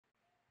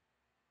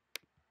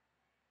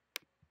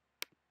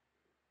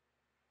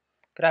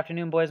Good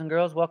afternoon, boys and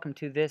girls. Welcome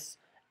to this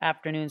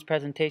afternoon's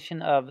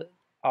presentation of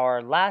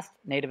our last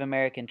Native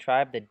American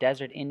tribe, the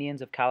Desert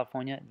Indians of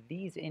California.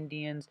 These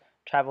Indians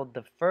traveled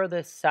the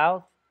furthest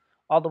south,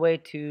 all the way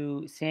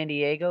to San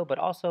Diego, but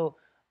also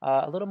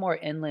a little more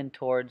inland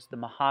towards the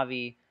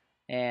Mojave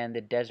and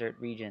the desert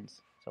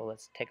regions. So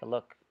let's take a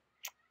look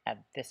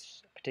at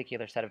this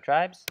particular set of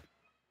tribes.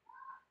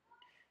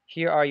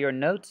 Here are your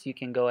notes. You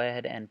can go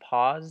ahead and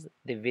pause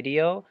the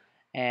video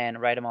and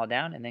write them all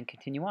down and then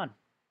continue on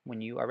when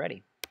you are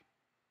ready.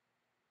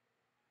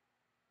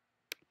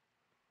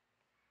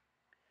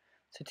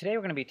 So today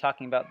we're going to be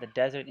talking about the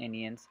Desert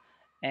Indians,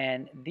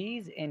 and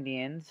these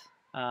Indians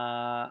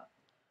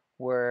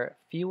were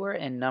fewer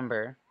in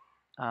number,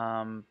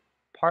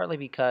 partly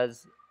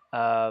because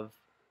of,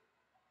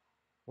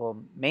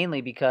 well, mainly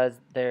because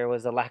there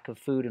was a lack of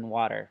food and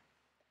water.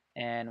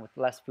 And with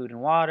less food and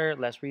water,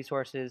 less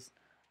resources,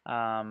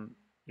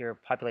 your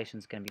population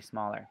is going to be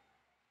smaller.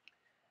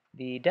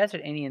 The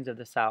Desert Indians of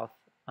the South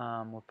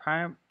were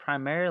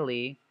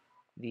primarily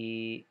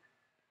the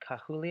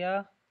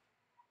Cahuilla,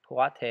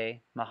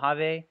 Puate,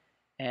 Mojave,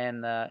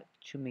 and the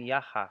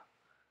Chumayahi.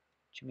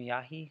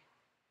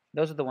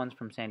 Those are the ones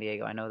from San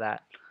Diego. I know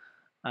that.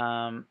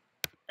 Um,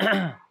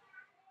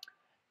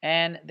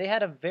 and they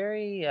had a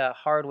very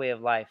hard way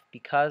of life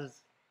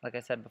because, like I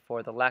said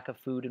before, the lack of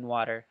food and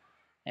water,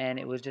 and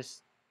it was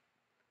just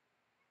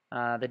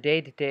the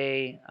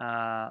day-to-day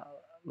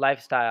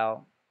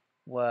lifestyle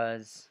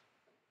was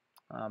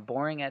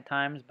boring at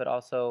times, but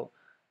also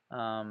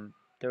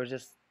there was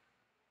just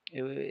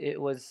it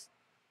was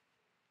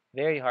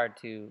very hard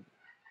to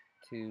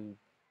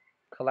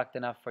collect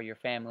enough for your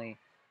family,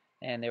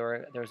 and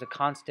there was a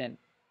constant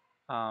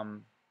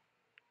um,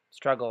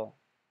 struggle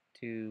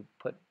to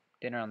put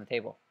dinner on the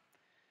table.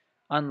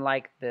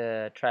 Unlike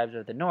the tribes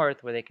of the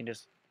north, where they can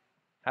just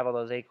have all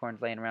those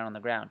acorns laying around on the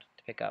ground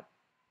to pick up.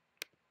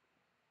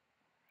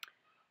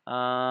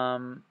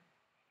 Um,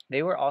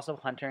 they were also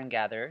hunter and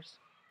gatherers,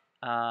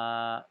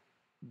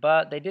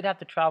 but they did have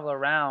to travel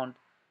around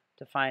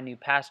to find new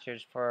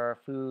pastures for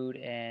food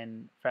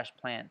and fresh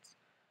plants.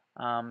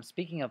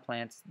 Speaking of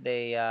plants,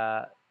 they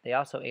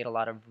also ate a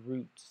lot of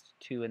roots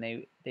too,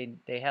 and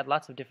they had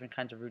lots of different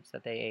kinds of roots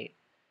that they ate.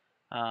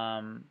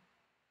 Um,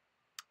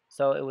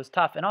 so it was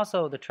tough, and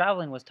also the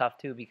traveling was tough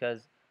too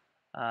because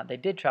they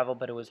did travel,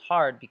 but it was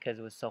hard because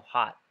it was so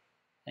hot,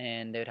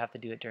 and they would have to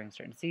do it during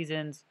certain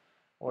seasons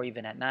or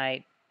even at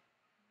night.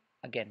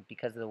 Again,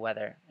 because of the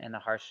weather and the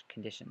harsh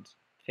conditions.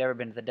 If you've ever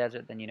been to the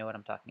desert, then you know what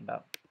I'm talking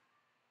about.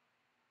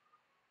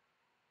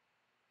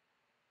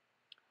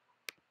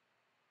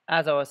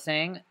 As I was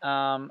saying,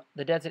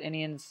 the Desert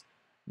Indians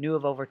knew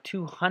of over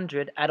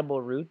 200 edible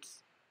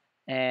roots,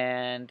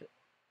 and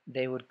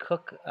they would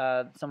cook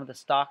some of the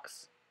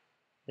stalks,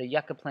 the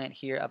yucca plant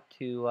here, up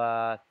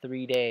to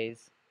 3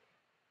 days.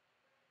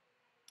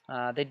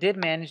 They did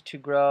manage to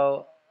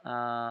grow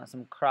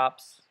some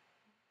crops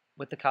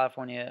with the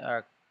California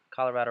or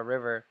Colorado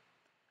River,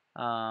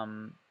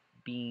 um,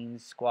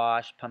 beans,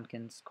 squash,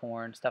 pumpkins,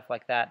 corn, stuff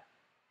like that.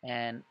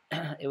 And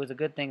it was a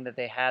good thing that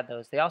they had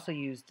those. They also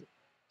used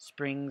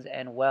springs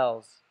and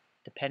wells,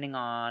 depending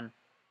on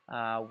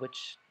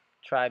which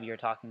tribe you're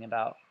talking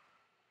about.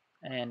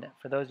 And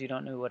for those who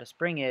don't know what a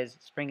spring is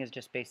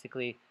just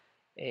basically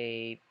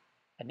a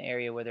an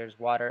area where there's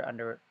water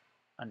under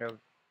under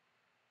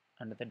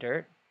the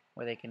dirt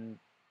where they can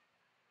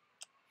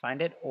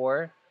find it,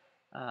 or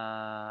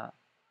uh,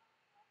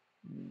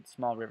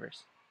 small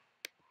rivers.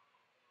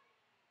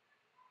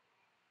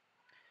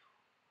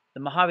 The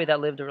Mojave that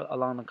lived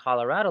along the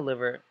Colorado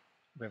river,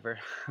 river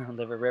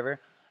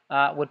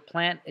would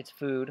plant its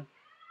food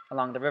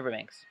along the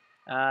riverbanks.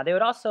 They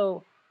would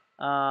also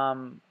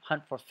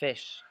hunt for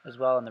fish as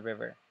well in the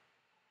river,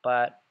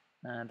 but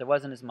there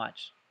wasn't as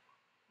much,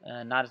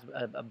 not as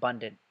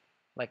abundant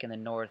like in the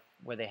north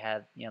where they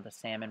had the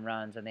salmon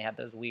runs and they had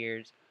those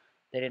weirs.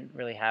 They didn't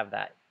really have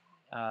that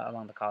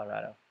along the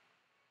Colorado.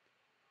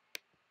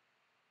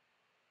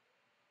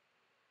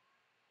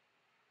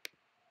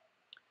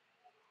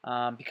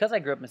 Because I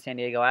grew up in San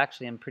Diego, I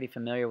actually am pretty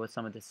familiar with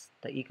some of the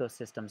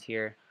ecosystems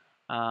here.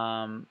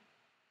 Um,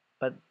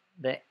 but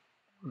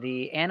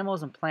the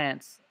animals and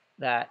plants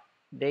that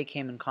they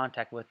came in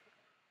contact with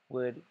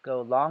can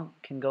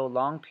go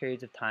long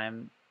periods of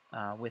time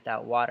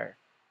without water.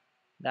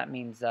 That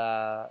means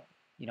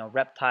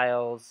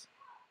reptiles,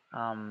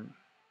 um,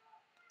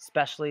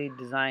 specially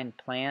designed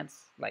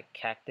plants like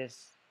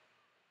cactus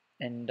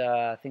and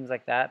things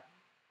like that,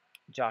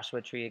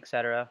 Joshua tree,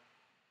 etc.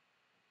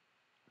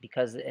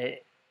 Because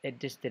it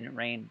just didn't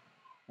rain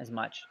as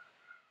much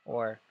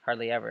or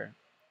hardly ever.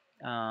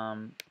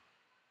 Um,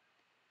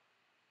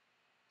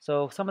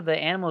 so some of the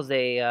animals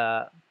they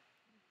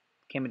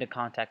came into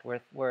contact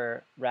with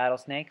were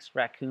rattlesnakes,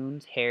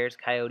 raccoons, hares,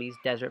 coyotes,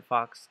 desert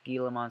fox,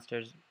 Gila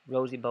monsters,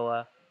 rosy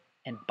boa,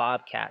 and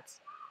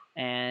bobcats.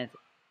 And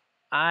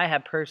I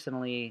have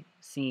personally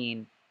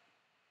seen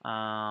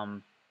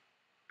um,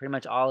 pretty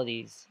much all of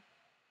these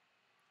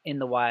in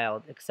the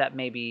wild, except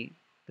maybe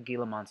the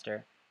Gila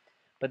monster.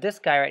 But this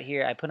guy right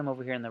here, I put him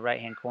over here in the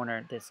right-hand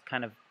corner, this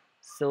kind of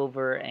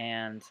silver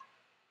and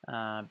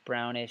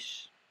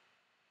brownish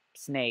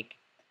snake.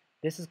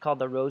 This is called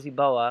the rosy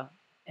boa,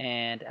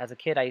 and as a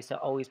kid, I used to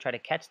always try to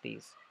catch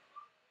these.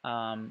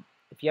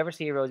 If you ever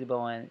see a rosy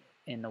boa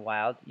in the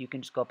wild, you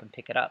can just go up and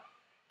pick it up.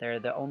 They're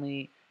the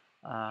only,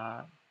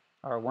 uh,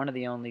 or one of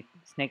the only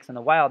snakes in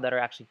the wild that are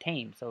actually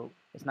tame, so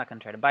it's not going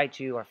to try to bite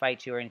you or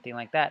fight you or anything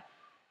like that.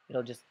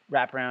 It'll just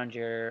wrap around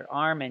your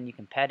arm and you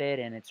can pet it,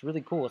 and it's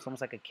really cool. It's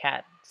almost like a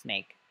cat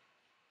snake.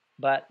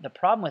 But the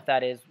problem with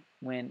that is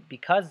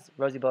because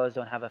rosy boas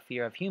don't have a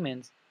fear of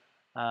humans,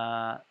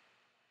 uh,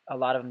 a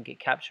lot of them get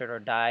captured or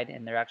died,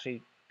 and they're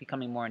actually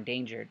becoming more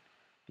endangered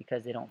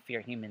because they don't fear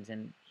humans,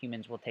 and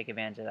humans will take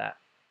advantage of that.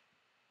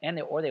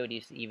 Or they would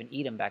used to even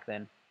eat them back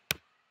then.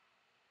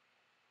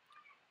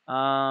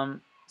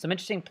 Some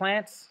interesting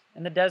plants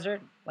in the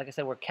desert, like I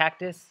said, were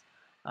cactus,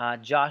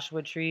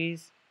 Joshua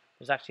trees.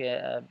 There's actually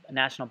a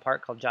national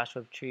park called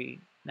Joshua Tree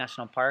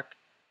National Park.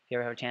 If you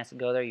ever have a chance to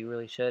go there, you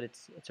really should.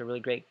 It's a really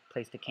great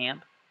place to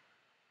camp,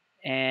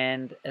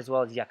 and as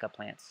well as yucca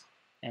plants.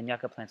 And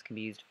yucca plants can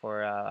be used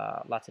for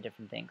lots of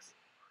different things.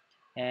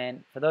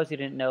 And for those who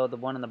didn't know, the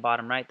one on the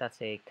bottom right,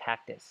 that's a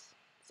cactus,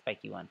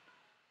 spiky one,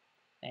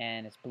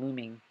 and it's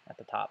blooming at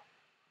the top.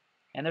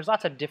 And there's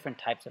lots of different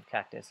types of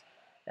cactus.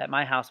 At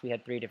my house, we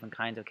had 3 different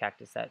kinds of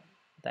cactus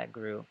that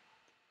grew.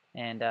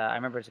 And I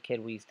remember as a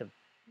kid, we used to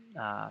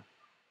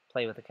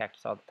play with the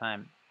cactus all the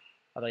time.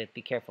 Although you have to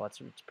be careful, it's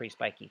pretty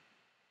spiky.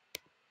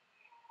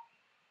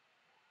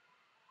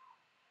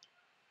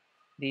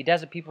 The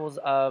desert peoples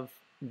of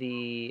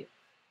the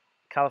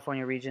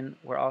California region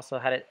were also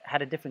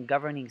had a different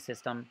governing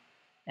system,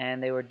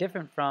 and they were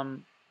different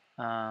from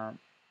uh,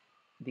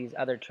 these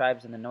other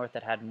tribes in the north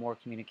that had more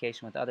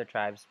communication with other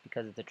tribes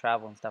because of the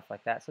travel and stuff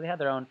like that. So they had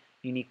their own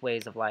unique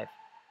ways of life.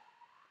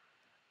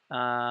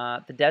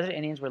 The desert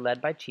Indians were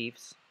led by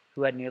chiefs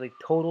who had nearly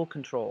total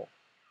control.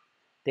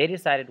 They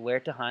decided where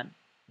to hunt,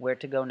 where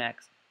to go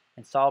next,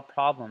 and solve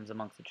problems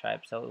amongst the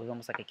tribes. So it was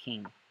almost like a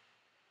king.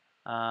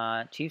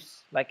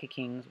 Chiefs, like the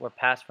kings, were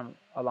passed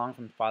along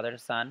from father to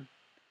son.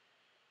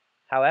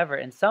 However,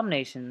 in some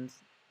nations,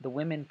 the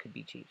women could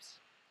be chiefs.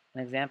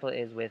 An example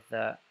is with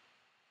the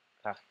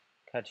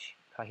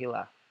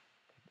Kahila.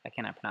 I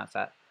cannot pronounce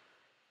that.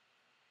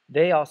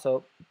 They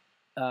also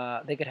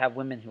they could have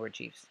women who were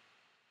chiefs.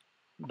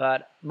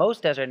 But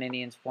most desert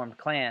Indians formed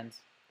clans.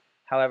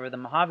 However, the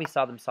Mojave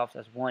saw themselves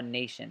as one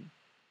nation,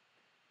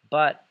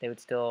 but they would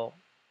still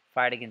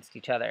fight against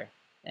each other,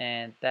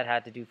 and that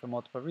had to do for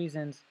multiple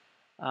reasons: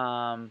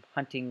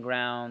 hunting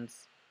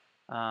grounds,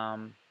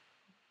 um,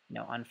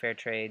 unfair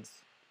trades,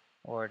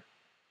 or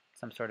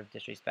some sort of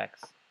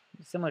disrespects,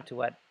 similar to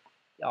what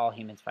all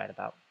humans fight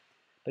about.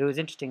 But it was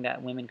interesting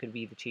that women could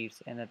be the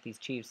chiefs, and that these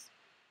chiefs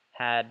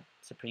had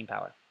supreme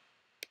power.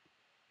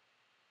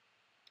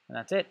 And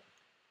that's it.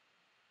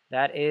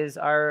 That is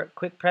our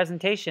quick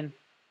presentation.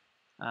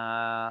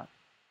 Hope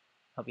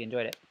you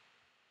enjoyed it.